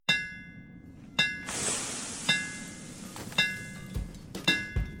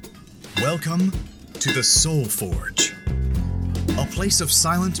Welcome to the Soul Forge, a place of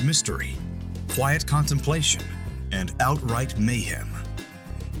silent mystery, quiet contemplation, and outright mayhem.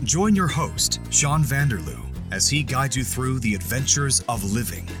 Join your host, Sean Vanderloo, as he guides you through the adventures of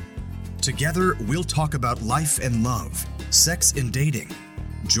living. Together, we'll talk about life and love, sex and dating,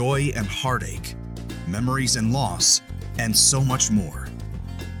 joy and heartache, memories and loss, and so much more.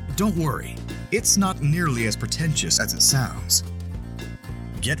 Don't worry, it's not nearly as pretentious as it sounds.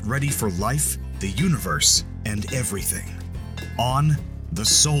 Get ready for life, the universe, and everything on the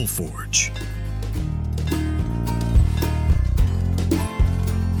Soul Forge.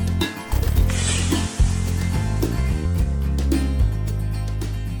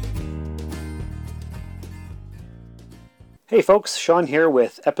 Hey folks, Sean here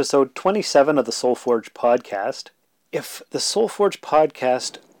with episode 27 of the Soul Forge podcast. If the Soul Forge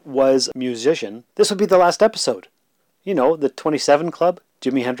podcast was a musician, this would be the last episode. You know, the 27 Club,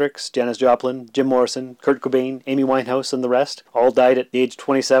 Jimi Hendrix, Janis Joplin, Jim Morrison, Kurt Cobain, Amy Winehouse, and the rest all died at the age of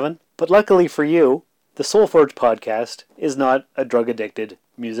 27. But luckily for you, the Soul Forge podcast is not a drug-addicted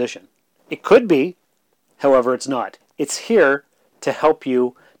musician. It could be, however it's not. It's here to help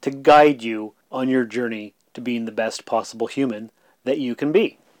you, to guide you on your journey to being the best possible human that you can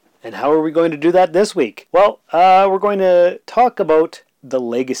be. And how are we going to do that this week? Well, we're going to talk about the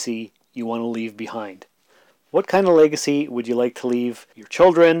legacy you want to leave behind. What kind of legacy would you like to leave your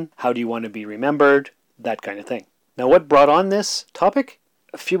children? How do you want to be remembered? That kind of thing. Now, what brought on this topic?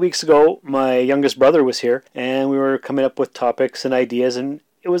 A few weeks ago, my youngest brother was here, and we were coming up with topics and ideas, and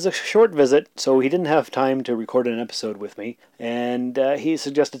it was a short visit, so he didn't have time to record an episode with me, and he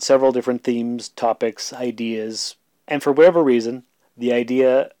suggested several different themes, topics, ideas, and for whatever reason, the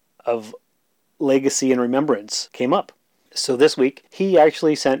idea of legacy and remembrance came up. So this week, he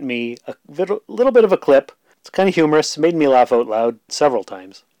actually sent me a little bit of a clip. It's kind of humorous, made me laugh out loud several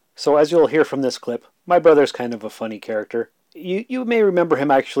times. So as you'll hear from this clip, my brother's kind of a funny character. You may remember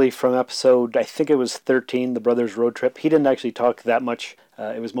him actually from episode, I think it was 13, The Brothers Road Trip. He didn't actually talk that much.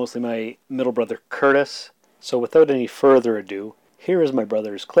 It was mostly my middle brother, Curtis. So without any further ado, here is my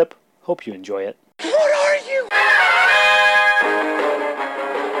brother's clip. Hope you enjoy it. What are you?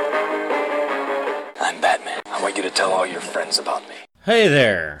 I'm Batman. I want you to tell all your friends about me. Hey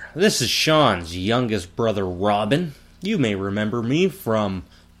there, this is Sean's youngest brother, Robin. You may remember me from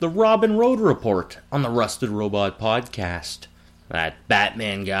the Robin Road Report on the Rusted Robot podcast. That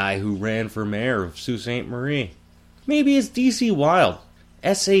Batman guy who ran for mayor of Sault Ste. Marie. Maybe it's DC Wild,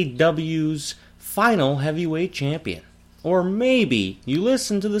 SAW's final heavyweight champion. Or maybe you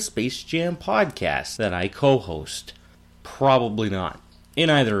listen to the Space Jam podcast that I co-host. Probably not.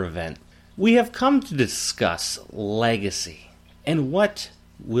 In either event, we have come to discuss legacy. And what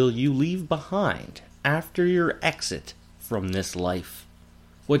will you leave behind after your exit from this life?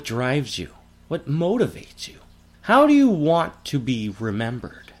 What drives you? What motivates you? How do you want to be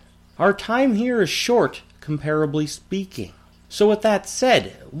remembered? Our time here is short, comparably speaking. So with that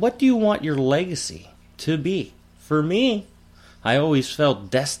said, what do you want your legacy to be? For me, I always felt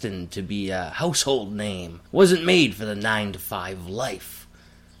destined to be a household name. Wasn't made for the 9-to-5 life.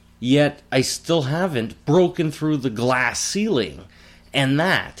 Yet, I still haven't broken through the glass ceiling, and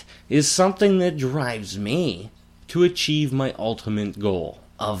that is something that drives me to achieve my ultimate goal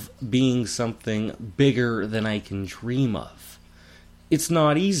of being something bigger than I can dream of. It's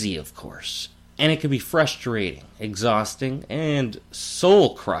not easy, of course, and it can be frustrating, exhausting, and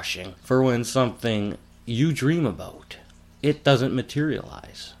soul-crushing for when something you dream about, it doesn't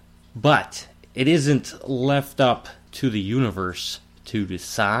materialize. But it isn't left up to the universe to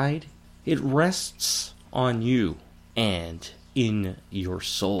decide. It rests on you and in your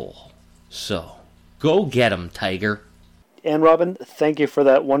soul. So, go get 'em, Tiger. And Robin, thank you for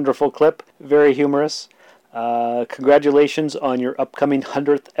that wonderful clip. Very humorous. Congratulations on your upcoming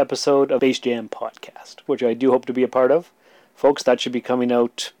 100th episode of Space Jam podcast, which I do hope to be a part of. Folks, that should be coming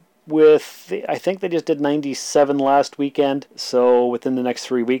out I think they just did 97 last weekend, so within the next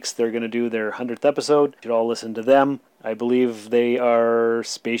 3 weeks they're going to do their 100th episode. You should all listen to them. I believe they are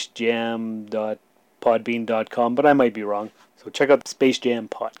spacejam.podbean.com, but I might be wrong. So check out the Space Jam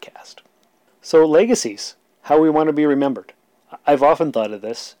podcast. So legacies, how we want to be remembered. I've often thought of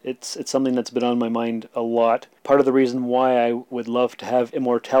this. It's something that's been on my mind a lot. Part of the reason why I would love to have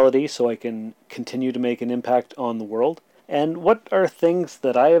immortality so I can continue to make an impact on the world. And what are things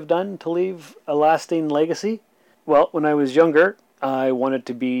that I have done to leave a lasting legacy? Well, when I was younger, I wanted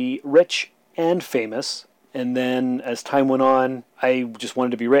to be rich and famous. And then as time went on, I just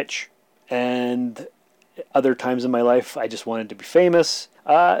wanted to be rich. And other times in my life, I just wanted to be famous.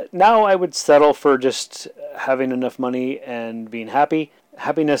 Now I would settle for just having enough money and being happy.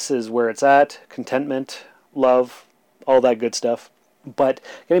 Happiness is where it's at, contentment, love, all that good stuff. But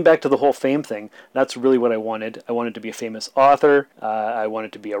getting back to the whole fame thing, that's really what I wanted. I wanted to be a famous author. I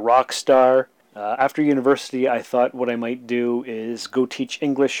wanted to be a rock star. After university, I thought what I might do is go teach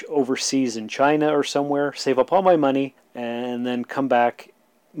English overseas in China or somewhere, save up all my money, and then come back,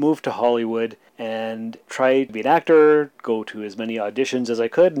 move to Hollywood, and try to be an actor, go to as many auditions as I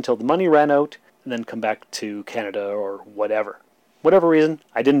could until the money ran out, and then come back to Canada or whatever. Whatever reason,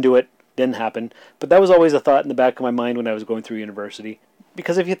 I didn't do it, didn't happen, but that was always a thought in the back of my mind when I was going through university.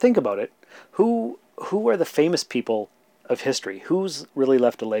 Because if you think about it, who are the famous people of history? Who's really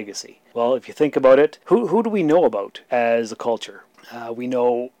left a legacy? Well, if you think about it, who do we know about as a culture? We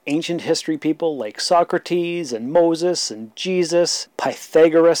know ancient history people like Socrates and Moses and Jesus,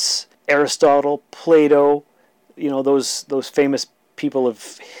 Pythagoras, Aristotle, Plato, those famous people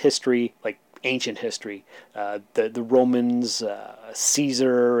of history, like ancient history, the Romans,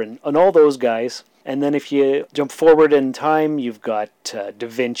 Caesar, and all those guys. And then if you jump forward in time, you've got Da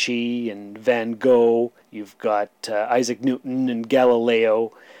Vinci and Van Gogh, you've got Isaac Newton and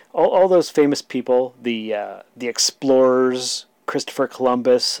Galileo, all those famous people, the explorers, Christopher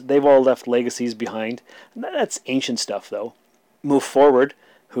Columbus, they've all left legacies behind. That's ancient stuff, though. Move forward,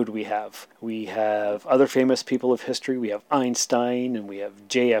 who do we have? We have other famous people of history. We have Einstein, and we have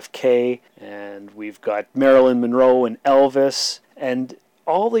JFK, and we've got Marilyn Monroe and Elvis, and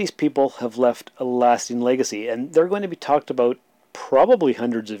all these people have left a lasting legacy, and they're going to be talked about probably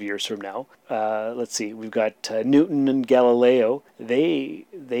hundreds of years from now. Let's see, we've got Newton and Galileo. They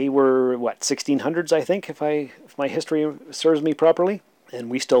were, 1600s, I think, if my history serves me properly, and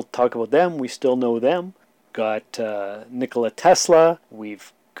we still talk about them, we still know them. Got Nikola Tesla,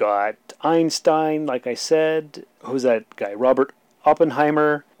 we've got Einstein, like I said. Who's that guy? Robert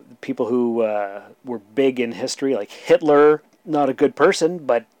Oppenheimer. People who were big in history, like Hitler. Not a good person,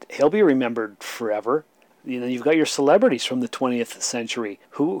 but he'll be remembered forever. You've got your celebrities from the 20th century.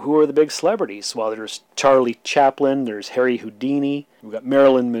 Who are the big celebrities? Well, there's Charlie Chaplin, there's Harry Houdini, we've got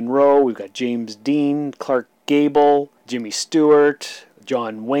Marilyn Monroe, we've got James Dean, Clark Gable, Jimmy Stewart,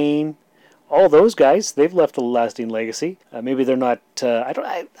 John Wayne. All those guys, they've left a lasting legacy. Maybe they're not. I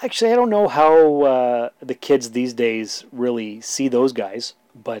don't know how the kids these days really see those guys.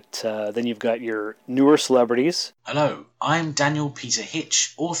 But then you've got your newer celebrities. Hello, I'm Daniel Peter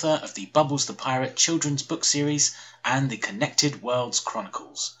Hitch, author of the Bubbles the Pirate children's book series and the Connected Worlds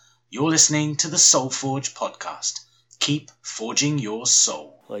Chronicles. You're listening to the Soul Forge podcast. Keep forging your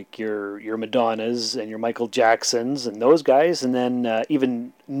soul. Like your Madonnas and your Michael Jacksons and those guys, and then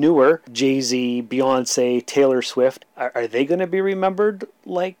even newer, Jay-Z, Beyonce, Taylor Swift. Are they going to be remembered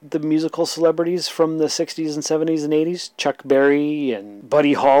like the musical celebrities from the 60s and 70s and 80s? Chuck Berry and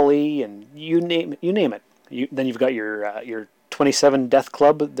Buddy Holly and you name it. Then you've got your 27 Death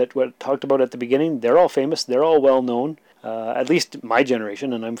Club that we talked about at the beginning. They're all famous. They're all well known. At least my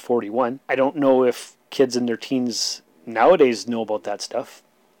generation, and I'm 41. I don't know if kids in their teens nowadays know about that stuff.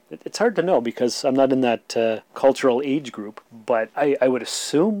 It's hard to know because I'm not in that cultural age group, but I would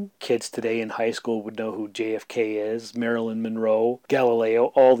assume kids today in high school would know who JFK is, Marilyn Monroe, Galileo,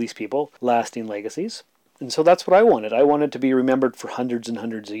 all these people, lasting legacies. And so that's what I wanted. I wanted to be remembered for hundreds and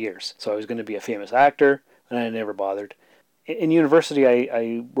hundreds of years. So I was going to be a famous actor, and I never bothered. In university,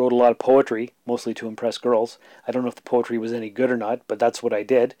 I wrote a lot of poetry, mostly to impress girls. I don't know if the poetry was any good or not, but that's what I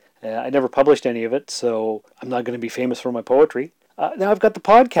did. I never published any of it, so I'm not going to be famous for my poetry. Now I've got the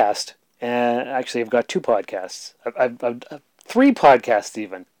podcast, and actually I've got two podcasts. I've 3 podcasts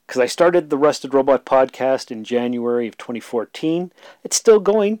even, because I started the Rusted Robot podcast in January of 2014. It's still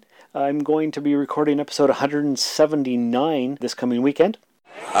going. I'm going to be recording episode 179 this coming weekend.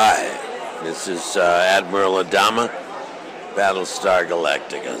 Hi, this is Admiral Adama, Battlestar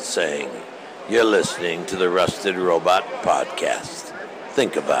Galactica, saying you're listening to the Rusted Robot podcast.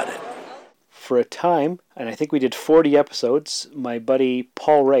 Think about it. For a time, and I think we did 40 episodes, my buddy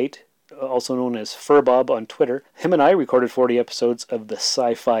Paul Wright, also known as Furbob on Twitter, him and I recorded 40 episodes of the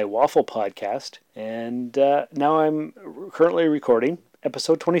Sci-Fi Waffle podcast, and now I'm currently recording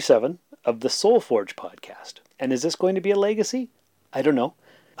episode 27 of the Soul Forge podcast. And is this going to be a legacy? I don't know.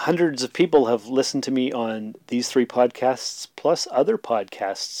 Hundreds of people have listened to me on these 3 podcasts, plus other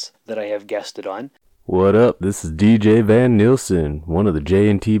podcasts that I have guested on. What up? This is DJ Van Nielsen, one of the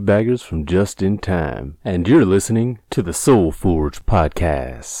J&T baggers from Just in Time, and you're listening to the Soul Forge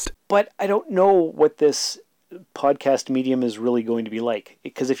podcast. But I don't know what this podcast medium is really going to be like,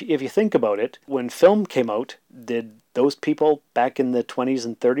 because if you think about it, when film came out, did those people back in the 20s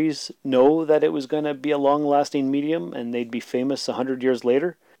and 30s know that it was going to be a long-lasting medium and they'd be famous 100 years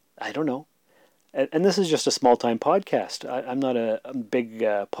later? I don't know. And this is just a small-time podcast. I'm not a big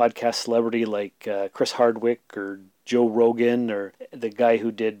podcast celebrity like Chris Hardwick or Joe Rogan or the guy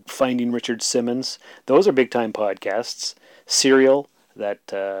who did Finding Richard Simmons. Those are big-time podcasts. Serial,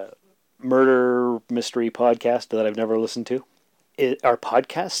 that murder mystery podcast that I've never listened to. Are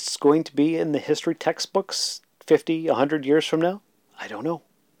podcasts going to be in the history textbooks 50, 100 years from now? I don't know.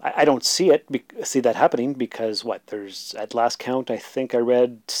 I don't see that happening because there's, at last count, I think I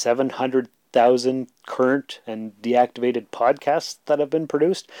read 700,000 current and deactivated podcasts that have been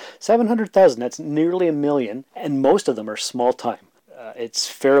produced. 700,000, that's nearly 1 million, and most of them are small time. It's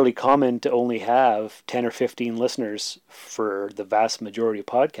fairly common to only have 10 or 15 listeners for the vast majority of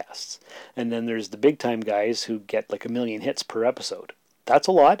podcasts. And then there's the big time guys who get like 1 million hits per episode. That's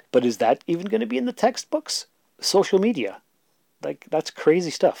a lot, but is that even going to be in the textbooks? Social media. That's crazy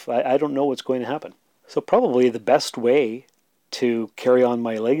stuff. I don't know what's going to happen. So probably the best way to carry on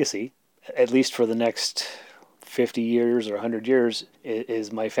my legacy, at least for the next 50 years or 100 years,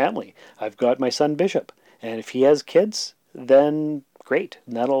 is my family. I've got my son Bishop. And if he has kids, then great.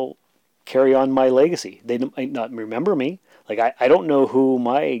 And that'll carry on my legacy. They might not remember me. I don't know who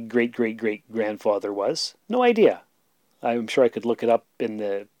my great-great-great-grandfather was. No idea. I'm sure I could look it up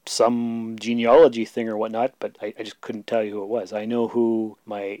in some genealogy thing or whatnot, but I just couldn't tell you who it was. I know who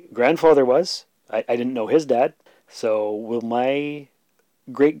my grandfather was. I didn't know his dad. So will my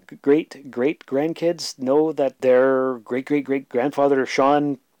great-great-great-grandkids know that their great-great-great-grandfather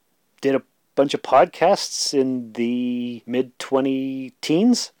Sean did a bunch of podcasts in the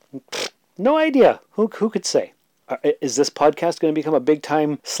mid-20-teens? No idea. Who could say? Is this podcast going to become a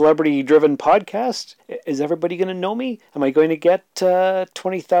big-time celebrity-driven podcast? Is everybody going to know me? Am I going to get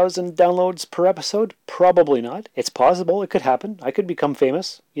 20,000 downloads per episode? Probably not. It's possible. It could happen. I could become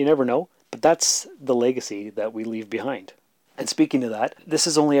famous. You never know. But that's the legacy that we leave behind. And speaking of that, this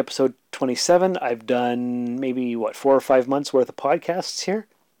is only episode 27. I've done maybe, 4 or 5 months worth of podcasts here.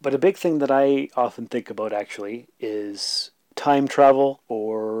 But a big thing that I often think about actually is time travel,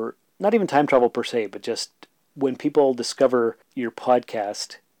 or not even time travel per se, but just when people discover your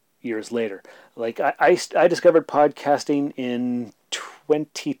podcast years later. I discovered podcasting in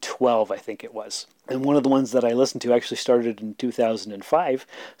 2012, I think it was. And one of the ones that I listened to actually started in 2005.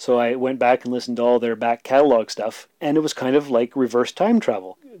 So I went back and listened to all their back catalog stuff. And it was kind of like reverse time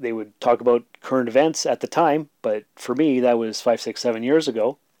travel. They would talk about current events at the time, but for me, that was 5, 6, 7 years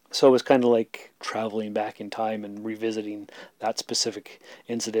ago. So it was kind of like traveling back in time and revisiting that specific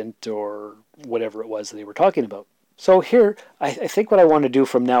incident or whatever it was that they were talking about. So here, I think what I want to do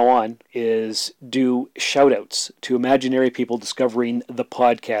from now on is do shout-outs to imaginary people discovering the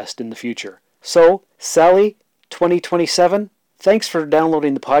podcast in the future. So, Sally, 2027, thanks for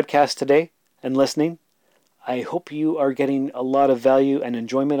downloading the podcast today and listening. I hope you are getting a lot of value and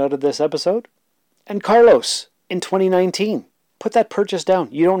enjoyment out of this episode. And Carlos, in 2019. Put that purchase down.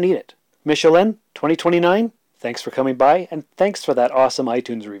 You don't need it. Michelin, 2029, thanks for coming by, and thanks for that awesome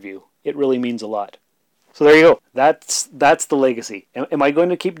iTunes review. It really means a lot. So there you go. That's the legacy. Am I going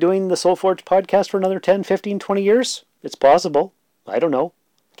to keep doing the Soul Forge podcast for another 10, 15, 20 years? It's possible. I don't know.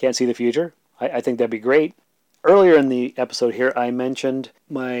 Can't see the future. I think that'd be great. Earlier in the episode here, I mentioned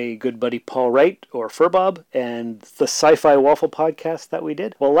my good buddy Paul Wright, or Furbob, and the Sci-Fi Waffle podcast that we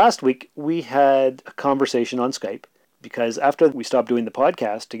did. Well, last week we had a conversation on Skype, because after we stopped doing the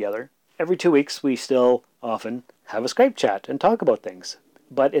podcast together, every 2 weeks we still often have a Skype chat and talk about things.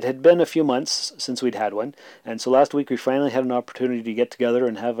 But it had been a few months since we'd had one, and so last week we finally had an opportunity to get together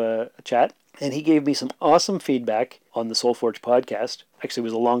and have a chat. And he gave me some awesome feedback on the Soul Forge podcast. Actually, it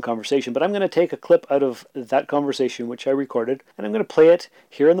was a long conversation, but I'm going to take a clip out of that conversation, which I recorded, and I'm going to play it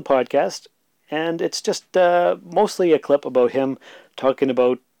here in the podcast. And it's just mostly a clip about him talking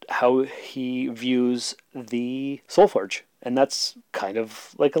about how he views the Soul Forge. And that's kind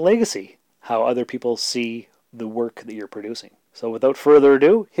of like a legacy, how other people see the work that you're producing. So without further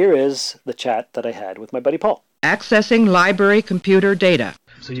ado, here is the chat that I had with my buddy Paul. Accessing library computer data.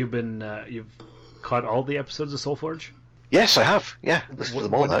 So you've caught all the episodes of Soul Forge? Yes, I have. Yeah, listened to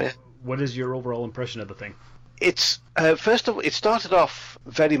them all now, yeah. What is your overall impression of the thing? It's first of all, it started off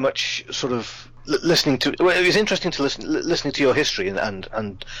very much sort of listening to. Well, it was interesting to listening to your history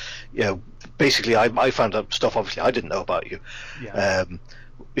and you know, basically I found out stuff obviously I didn't know about you, yeah.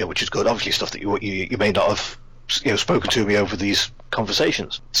 Which is good. Obviously stuff that you may not have spoken to me over these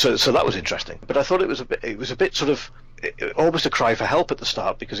conversations. So that was interesting. But I thought it was a bit sort of almost a cry for help at the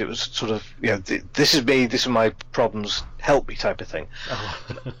start, because it was sort of this is me, this are my problems, help me type of thing.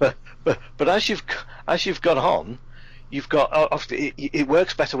 Oh. but as you've gone on, you've got it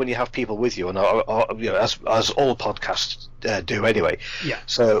works better when you have people with you, and as all podcasts do anyway. Yeah.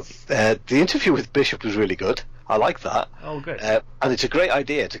 So the interview with Bishop was really good. I like that. Oh, good. And it's a great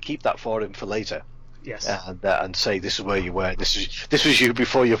idea to keep that for him for later. Yes. And say this is where you were. This was you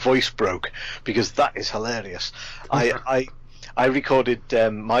before your voice broke, because that is hilarious. I recorded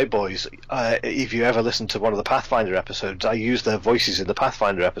my boys. If you ever listen to one of the Pathfinder episodes, I used their voices in the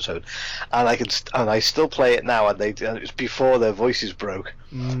Pathfinder episode, and I still play it now. And it's before their voices broke.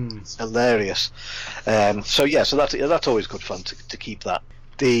 It's hilarious. So that's always good fun to keep that.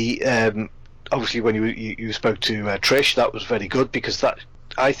 The obviously when you spoke to Trish, that was very good, because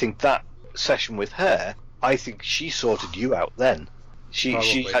I think that session with her, I think she sorted you out then. She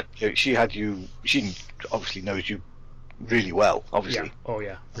obviously knows you really well, obviously. Yeah. Oh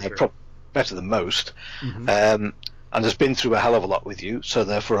yeah, for sure. Better than most, and has been through a hell of a lot with you, so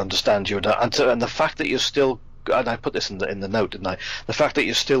therefore understands you, and the fact that you're still, and I put this in the note, didn't I? The fact that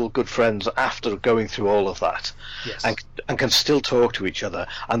you're still good friends after going through all of that, yes. and can still talk to each other,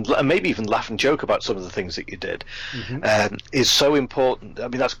 and maybe even laugh and joke about some of the things that you did, is so important. I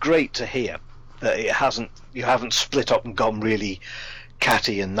mean, that's great to hear that you haven't split up and gone really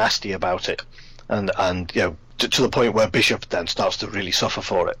catty and nasty about it, and to the point where Bishop then starts to really suffer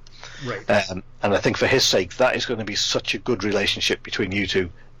for it. Right. And I think for his sake, that is going to be such a good relationship between you two.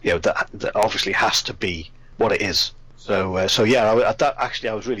 That obviously has to be what it is. So yeah,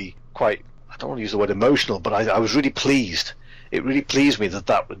 I was really quite, I don't want to use the word emotional, but I was really pleased. It really pleased me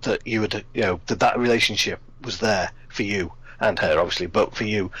that you would, that relationship was there for you and her, obviously, but for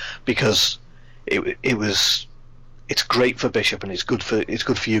you, because it's great for Bishop, and it's good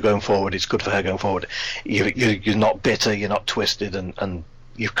for you going forward. It's good for her going forward. You're not bitter, you're not twisted, and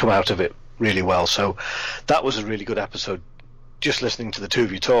you've come out of it really well. So that was a really good episode. Just listening to the two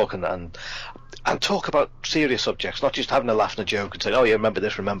of you talk and talk about serious subjects, not just having a laugh and a joke and saying, "Oh, yeah, remember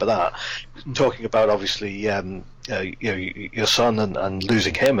this, remember that." Talking about obviously, your son and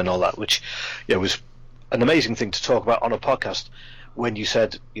losing him and all that, which was an amazing thing to talk about on a podcast. When you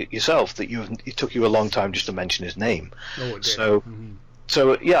said yourself that it took you a long time just to mention his name. Oh, it did.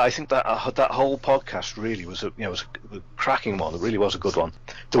 So yeah, I think that whole podcast really was a cracking one. It really was a good one.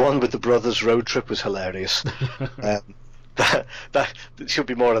 The one with the brothers road trip was hilarious. That should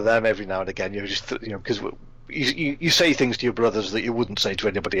be more of them every now and again. Because you say things to your brothers that you wouldn't say to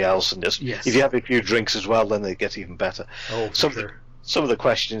anybody else, and just if you have a few drinks as well, then they get even better. Oh, for sure. Some of the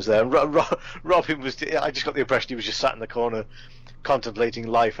questions there. Robin was. I just got the impression he was just sat in the corner, contemplating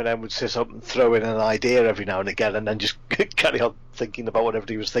life, and then would sit up and throw in an idea every now and again, and then just carry on thinking about whatever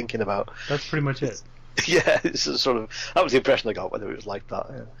he was thinking about. That's pretty much it. Yeah, it's sort of, that was the impression I got, whether it was like that.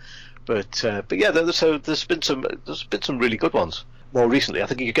 Yeah. But yeah, so there's been some really good ones more recently. I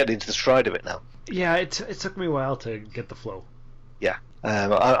think you get into the stride of it now. Yeah, it took me a while to get the flow. Yeah,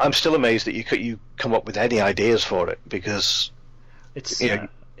 I'm still amazed that you come up with any ideas for it, because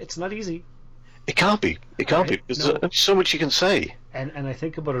it's not easy. It can't be. It can't be, because there's so much you can say. And I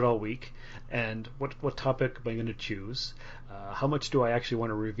think about it all week. And what topic am I going to choose? How much do I actually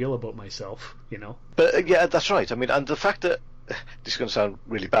want to reveal about myself? But yeah, that's right. I mean, and the fact that this is going to sound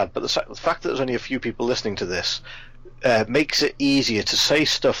really bad, but the fact that there's only a few people listening to this makes it easier to say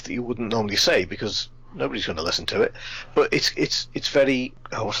stuff that you wouldn't normally say, because nobody's going to listen to it. But it's very,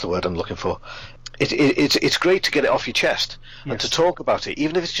 what's the word I'm looking for? It's great to get it off your chest and to talk about it,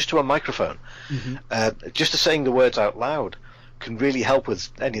 even if it's just to a microphone. Just to saying the words out loud can really help with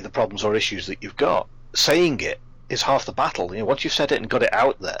any of the problems or issues that you've got. Saying it is half the battle. Once you've said it and got it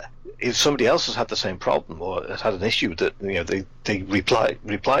out there, if somebody else has had the same problem or has had an issue that they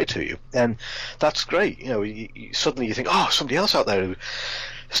reply to you, then that's great. Suddenly you think, oh, somebody else out there who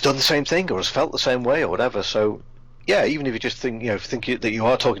has done the same thing or has felt the same way or whatever. So yeah, even if you just think that you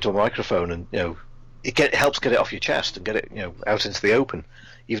are talking to a microphone, and it helps get it off your chest and get it out into the open,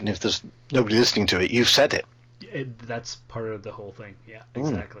 even if there's nobody listening to it. You've said it. That's part of the whole thing. Yeah,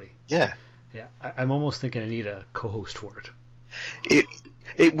 exactly. Yeah. I'm almost thinking I need a co-host for it.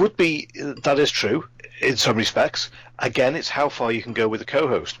 It would be, that is true in some respects. Again, it's how far you can go with a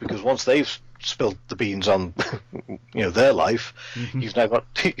co-host, because once they've spilled the beans on their life, you've now got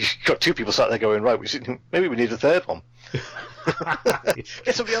two people sat there going, right, maybe we need a third one.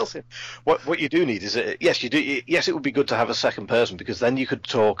 Get somebody else in. What you do need is yes, it would be good to have a second person, because then you could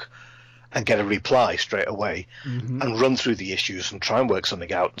talk and get a reply straight away and run through the issues and try and work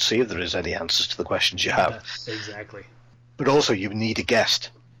something out and see if there is any answers to the questions you have. Exactly. But also you need a guest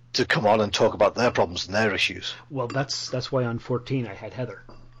to come on and talk about their problems and their issues. Well, that's why on 14 I had Heather.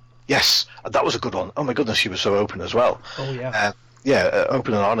 Yes, that was a good one. Oh my goodness, she was so open as well. Oh yeah.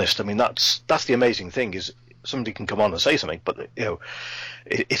 Open and honest. I mean, that's the amazing thing, is somebody can come on and say something, but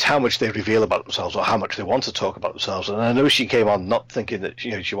it's how much they reveal about themselves or how much they want to talk about themselves. And I know she came on not thinking that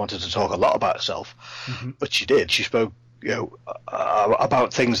she wanted to talk a lot about herself, but she did. She spoke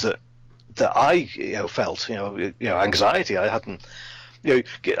about things that I felt anxiety. I hadn't.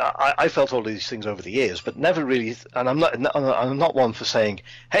 I felt all these things over the years, but never really. And I'm not one for saying,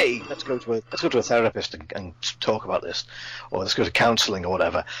 "Hey, let's go to a therapist and talk about this," or "Let's go to counselling" or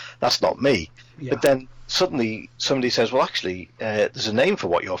whatever. That's not me. Yeah. But then suddenly somebody says, "Well, actually, there's a name for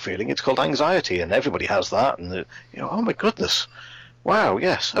what you're feeling. It's called anxiety, and everybody has that." And oh my goodness, wow,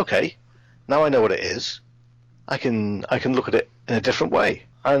 yes, okay, now I know what it is. I can look at it in a different way.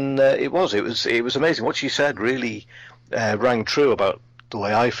 And it was amazing. What she said really rang true about the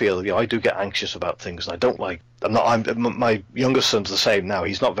way I feel. I do get anxious about things, and I don't like. My youngest son's the same now.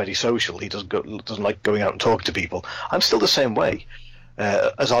 He's not very social. He doesn't like going out and talking to people. I'm still the same way.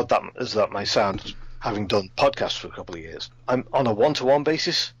 As odd as that might sound, having done podcasts for a couple of years, I'm on a one-to-one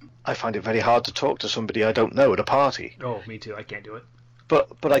basis. I find it very hard to talk to somebody I don't know at a party. Oh, me too. I can't do it.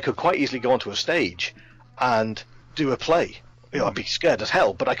 But I could quite easily go onto a stage and do a play. I'd be scared as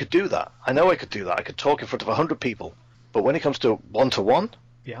hell, but I could do that. I know I could do that. I could talk in front of 100 people. But when it comes to one-to-one,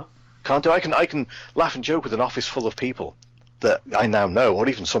 can't do. I can laugh and joke with an office full of people that I now know, or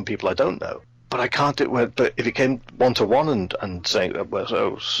even some people I don't know. But I can't do it. But if it came one-to-one and saying,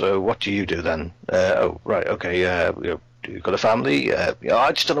 well, so what do you do then? Oh, right, okay. You've got a family.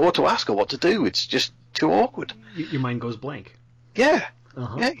 I just don't know what to ask or what to do. It's just too awkward. Your mind goes blank. Yeah.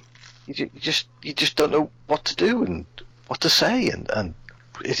 Yeah. You just don't know what to do and what to say, and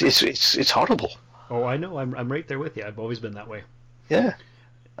it's horrible. Oh, I know. I'm right there with you. I've always been that way. Yeah.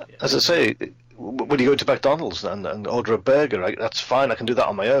 As I say, when you go to McDonald's and order a burger, that's fine. I can do that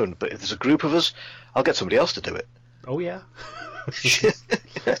on my own. But if there's a group of us, I'll get somebody else to do it. Oh yeah.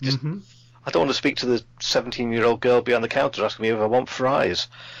 I don't want to speak to the 17-year-old girl behind the counter asking me if I want fries.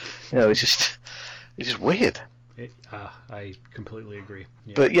 It's just weird. I completely agree.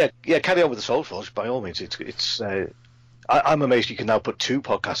 Yeah. But yeah, carry on with the Soul Forge by all means. I'm amazed you can now put 2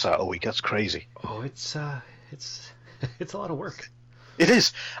 podcasts out a week. That's crazy. Oh, it's a lot of work. It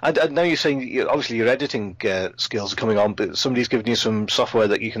is. And now you're saying obviously your editing skills are coming on, but somebody's given you some software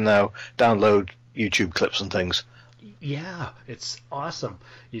that you can now download YouTube clips and things. Yeah, it's awesome.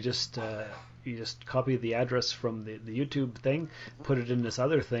 You just copy the address from the YouTube thing, put it in this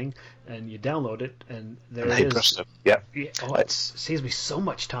other thing, and you download it, and there it is. Presto. Yeah. Oh, it saves me so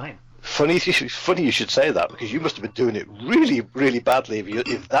much time. Funny you should say that, because you must have been doing it really, really badly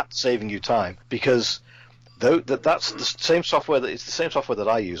if that's saving you time. Because that's the same software it's the same software that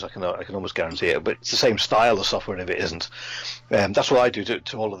I use. I can almost guarantee it, but it's the same style of software if it isn't. That's what I do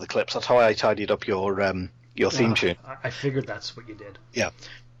to all of the clips. That's how I tidied up your theme tune. I figured that's what you did. Yeah.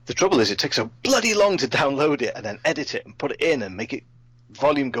 The trouble is, it takes so bloody long to download it and then edit it and put it in and make it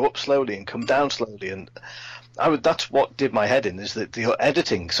volume go up slowly and come down slowly. And that's what did my head in, is that the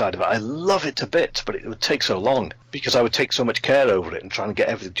editing side of it. I love it to bits, but it would take so long because I would take so much care over it and trying to get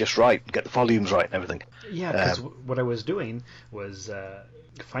everything just right, get the volumes right and everything. Yeah, because what I was doing was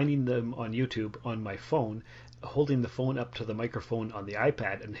finding them on YouTube on my phone, holding the phone up to the microphone on the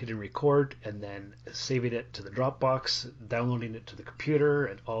iPad and hitting record, and then saving it to the Dropbox, downloading it to the computer,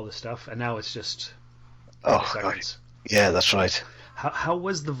 and all this stuff. And now it's just seconds. Yeah, that's right. How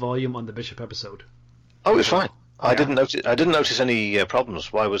was the volume on the Bishop episode? Oh, it was fine. I didn't notice any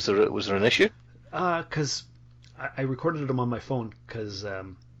problems. Why was there an issue? Because I recorded them on my phone because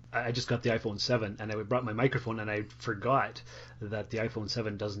I just got the iPhone 7 and I brought my microphone, and I forgot that the iPhone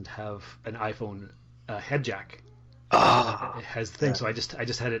 7 doesn't have an iPhone head jack. It has the thing, so I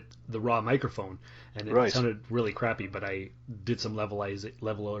just had the raw microphone, and it sounded really crappy. But I did some leveling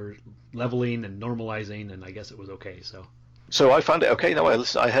and normalizing, and I guess it was okay. So I found it okay. No,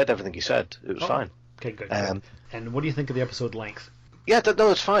 I heard everything you said. It was fine. Okay, good. And what do you think of the episode length? Yeah,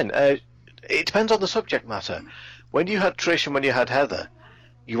 no, it's fine. It depends on the subject matter. When you had Trish and when you had Heather,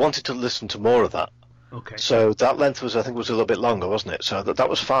 you wanted to listen to more of that. Okay. So that length was a little bit longer, wasn't it? So that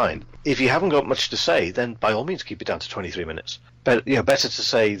was fine. If you haven't got much to say, then by all means keep it down to 23 minutes. But better to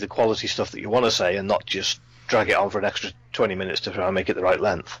say the quality stuff that you want to say and not just drag it on for an extra 20 minutes to try and make it the right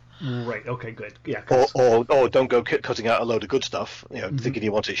length. Right. Okay. Good. Yeah. Or don't go cutting out a load of good stuff. Thinking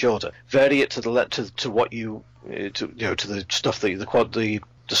you want it shorter. Vary it to what you to the stuff the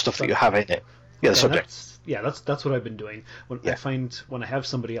stuff that you have in it. Yeah. The subject. That's what I've been doing. I find when I have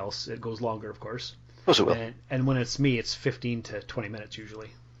somebody else, it goes longer, of course. Of course it will. And when it's me, it's 15 to 20 minutes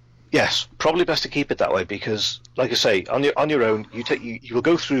usually. Yes, probably best to keep it that way because, like I say, on your own, you will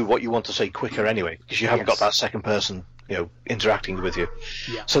go through what you want to say quicker anyway because you haven't got that second person interacting with you.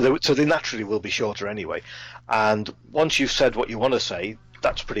 Yeah. So they naturally will be shorter anyway. And once you've said what you want to say,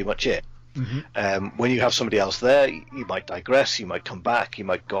 that's pretty much it. Mm-hmm. When you have somebody else there, you might digress, you might come back, you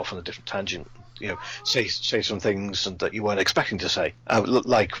might go off on a different tangent, say some things that you weren't expecting to say,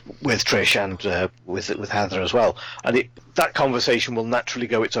 like with Trish and with Heather as well. And that conversation will naturally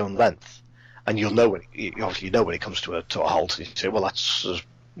go its own length, and you'll know when it comes to a halt. You say, well, that's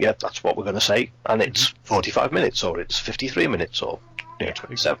what we're going to say, and it's 45 minutes, or it's 53 minutes, or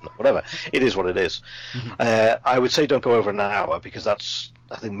 27, or whatever. It is what it is. Mm-hmm. I would say don't go over an hour, because I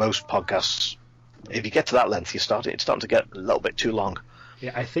think most podcasts, if you get to that length, it's starting to get a little bit too long.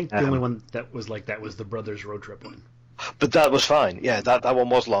 Yeah, I think the only one that was like that was the Brothers Road Trip one. But that was fine. Yeah, that one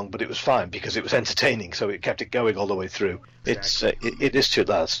was long, but it was fine because it was entertaining, so it kept it going all the way through. Exactly.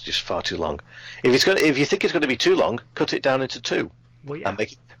 That's just far too long. If you think it's going to be too long, cut it down into 2. Well, yeah. And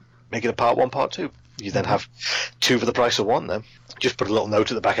make it a part 1, part 2. You then have 2 for the price of 1. Then just put a little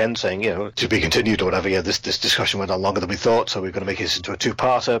note at the back end saying, to be continued or whatever. Yeah, this discussion went on longer than we thought, so we're going to make this into a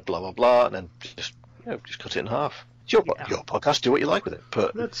 2-parter. Blah blah blah, and then just cut it in half. It's your podcast. Do what you like with it.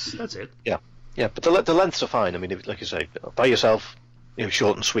 But that's it. Yeah, but the lengths are fine. I mean, like you say, by yourself,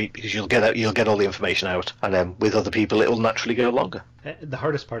 short and sweet, because you'll get all the information out, and then with other people, it will naturally go longer. The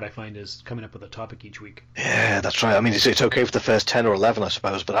hardest part I find is coming up with a topic each week. Yeah, that's right. I mean, it's okay for the first 10 or 11, I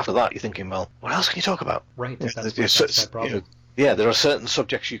suppose, but after that, you're thinking, well, what else can you talk about? Right. Yeah, that's that problem. There are certain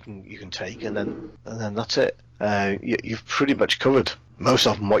subjects you can take, and then that's it. You've pretty much covered most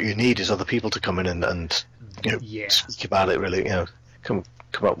of them. What you need is other people to come in and speak about it. Really, come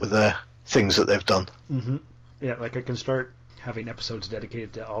up with things that they've done. Mm-hmm. Yeah, like I can start having episodes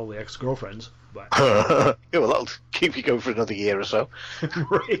dedicated to all the ex-girlfriends, but well, that'll keep you going for another year or so.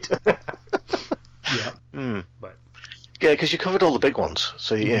 Right. Yeah. But yeah, because you covered all the big ones.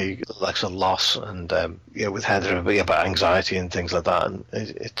 So you like some loss and with Heather about anxiety and things like that, and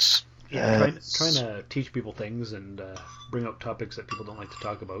it's trying to teach people things and bring up topics that people don't like to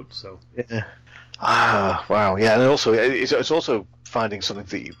talk about. So yeah. Wow. Yeah, and also it's also finding something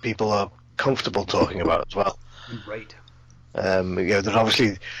that people are comfortable talking about as well. Right. There's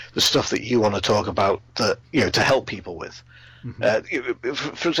obviously the stuff that you want to talk about that to help people with. Mm-hmm.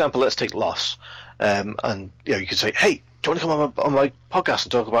 For example, let's take loss, and you could say, "Hey, do you want to come on my podcast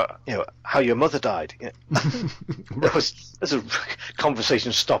and talk about how your mother died?" That's a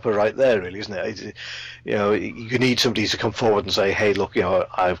conversation stopper right there, really, isn't it? You need somebody to come forward and say, "Hey, look,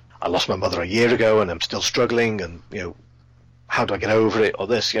 I lost my mother a year ago, and I'm still struggling, and how do I get over it?" Or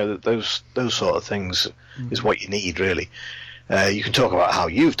this, those sort of things is what you need, really. You can talk about how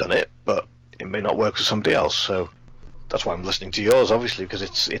you've done it, but it may not work for somebody else. So that's why I'm listening to yours, obviously, because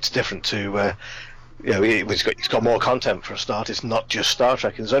it's different to. It's got more content for a start. It's not just Star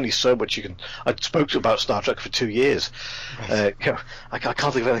Trek. There's only so much you can. I spoke about Star Trek for 2 years. I can't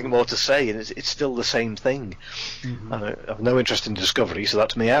think of anything more to say, and it's still the same thing. Mm-hmm. I have no interest in Discovery, so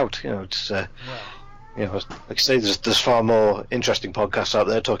that's me out. It's. Like I say, there's far more interesting podcasts out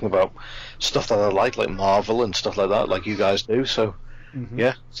there talking about stuff that I like Marvel and stuff like that, like you guys do. So,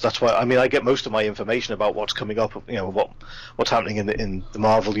 so that's why. I mean, I get most of my information about what's coming up, what's happening in the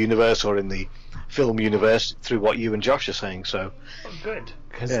Marvel universe or in the film universe through what you and Josh are saying. So, good,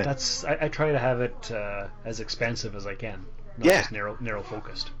 because that's I try to have it as expansive as I can, not just narrow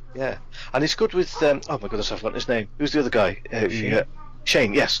focused. Yeah, and it's good with. Oh my goodness, I've forgotten his name. Who's the other guy?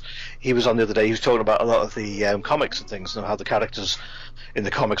 Shane, yes, he was on the other day. He was talking about a lot of the comics and things, and how the characters in the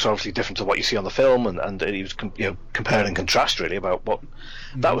comics are obviously different to what you see on the film, and he was compare and contrast really about what.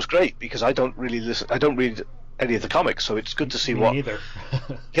 Mm-hmm. That was great because I don't read any of the comics, so it's good to see what. Neither.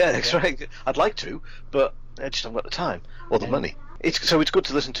 Yeah, that's right. I'd like to, but I just haven't got the time or the money. It's good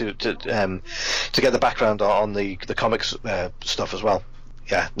to listen to get the background on the comics stuff as well.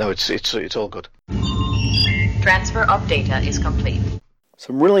 Yeah, no, it's all good. Transfer of data is complete.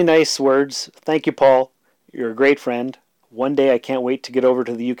 Some really nice words. Thank you, Paul. You're a great friend. One day I can't wait to get over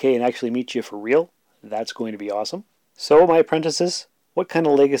to the UK and actually meet you for real. That's going to be awesome. So, my apprentices, what kind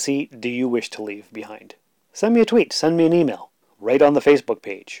of legacy do you wish to leave behind? Send me a tweet. Send me an email. Write on the Facebook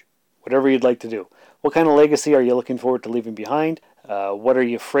page. Whatever you'd like to do. What kind of legacy are you looking forward to leaving behind? What are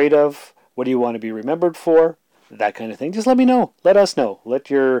you afraid of? What do you want to be remembered for? That kind of thing. Just let me know. Let us know.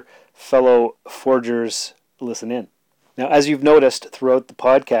 Let your fellow forgers listen in. Now, as you've noticed throughout the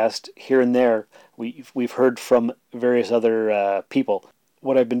podcast, here and there, we've heard from various other people.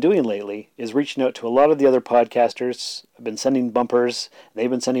 What I've been doing lately is reaching out to a lot of the other podcasters. I've been sending bumpers. They've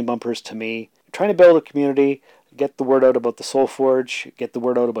been sending bumpers to me. Trying to build a community, get the word out about the Soul Forge, get the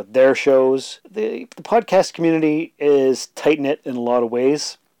word out about their shows. The podcast community is tight-knit in a lot of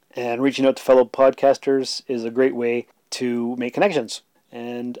ways, and reaching out to fellow podcasters is a great way to make connections.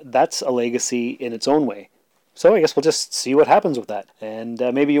 And that's a legacy in its own way. So I guess we'll just see what happens with that. And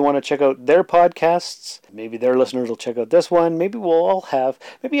maybe you want to check out their podcasts. Maybe their listeners will check out this one. Maybe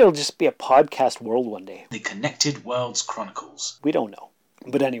maybe it'll just be a podcast world one day. The Connected Worlds Chronicles. We don't know.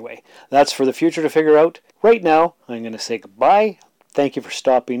 But anyway, that's for the future to figure out. Right now, I'm going to say goodbye. Thank you for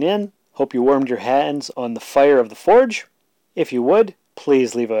stopping in. Hope you warmed your hands on the fire of the Forge. If you would,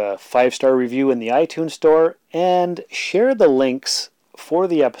 please leave a 5-star review in the iTunes store and share the links for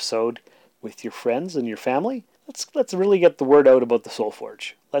the episode with your friends and your family. Let's really get the word out about the Soul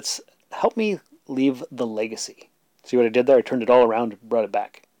Forge. Let's help me leave the legacy. See what I did there? I turned it all around and brought it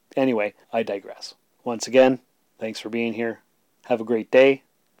back. Anyway, I digress. Once again, thanks for being here. Have a great day,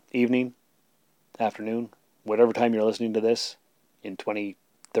 evening, afternoon, whatever time you're listening to this in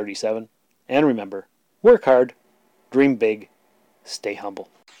 2037. And remember, work hard, dream big, stay humble.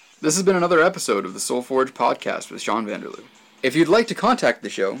 This has been another episode of the Soul Forge Podcast with Sean Vanderloo. If you'd like to contact the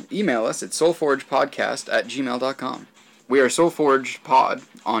show, email us at soulforgepodcast@gmail.com. We are SoulForgePod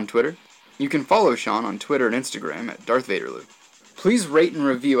on Twitter. You can follow Sean on Twitter and Instagram at Darth Vaderloo. Please rate and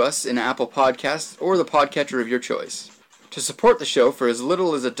review us in Apple Podcasts or the podcatcher of your choice. To support the show for as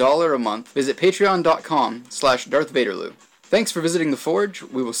little as $1 a month, visit patreon.com/Darth Vaderloo. Thanks for visiting the Forge.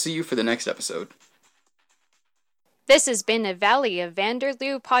 We will see you for the next episode. This has been a Valley of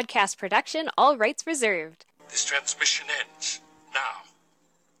Vanderloo podcast production, all rights reserved. This transmission ends now.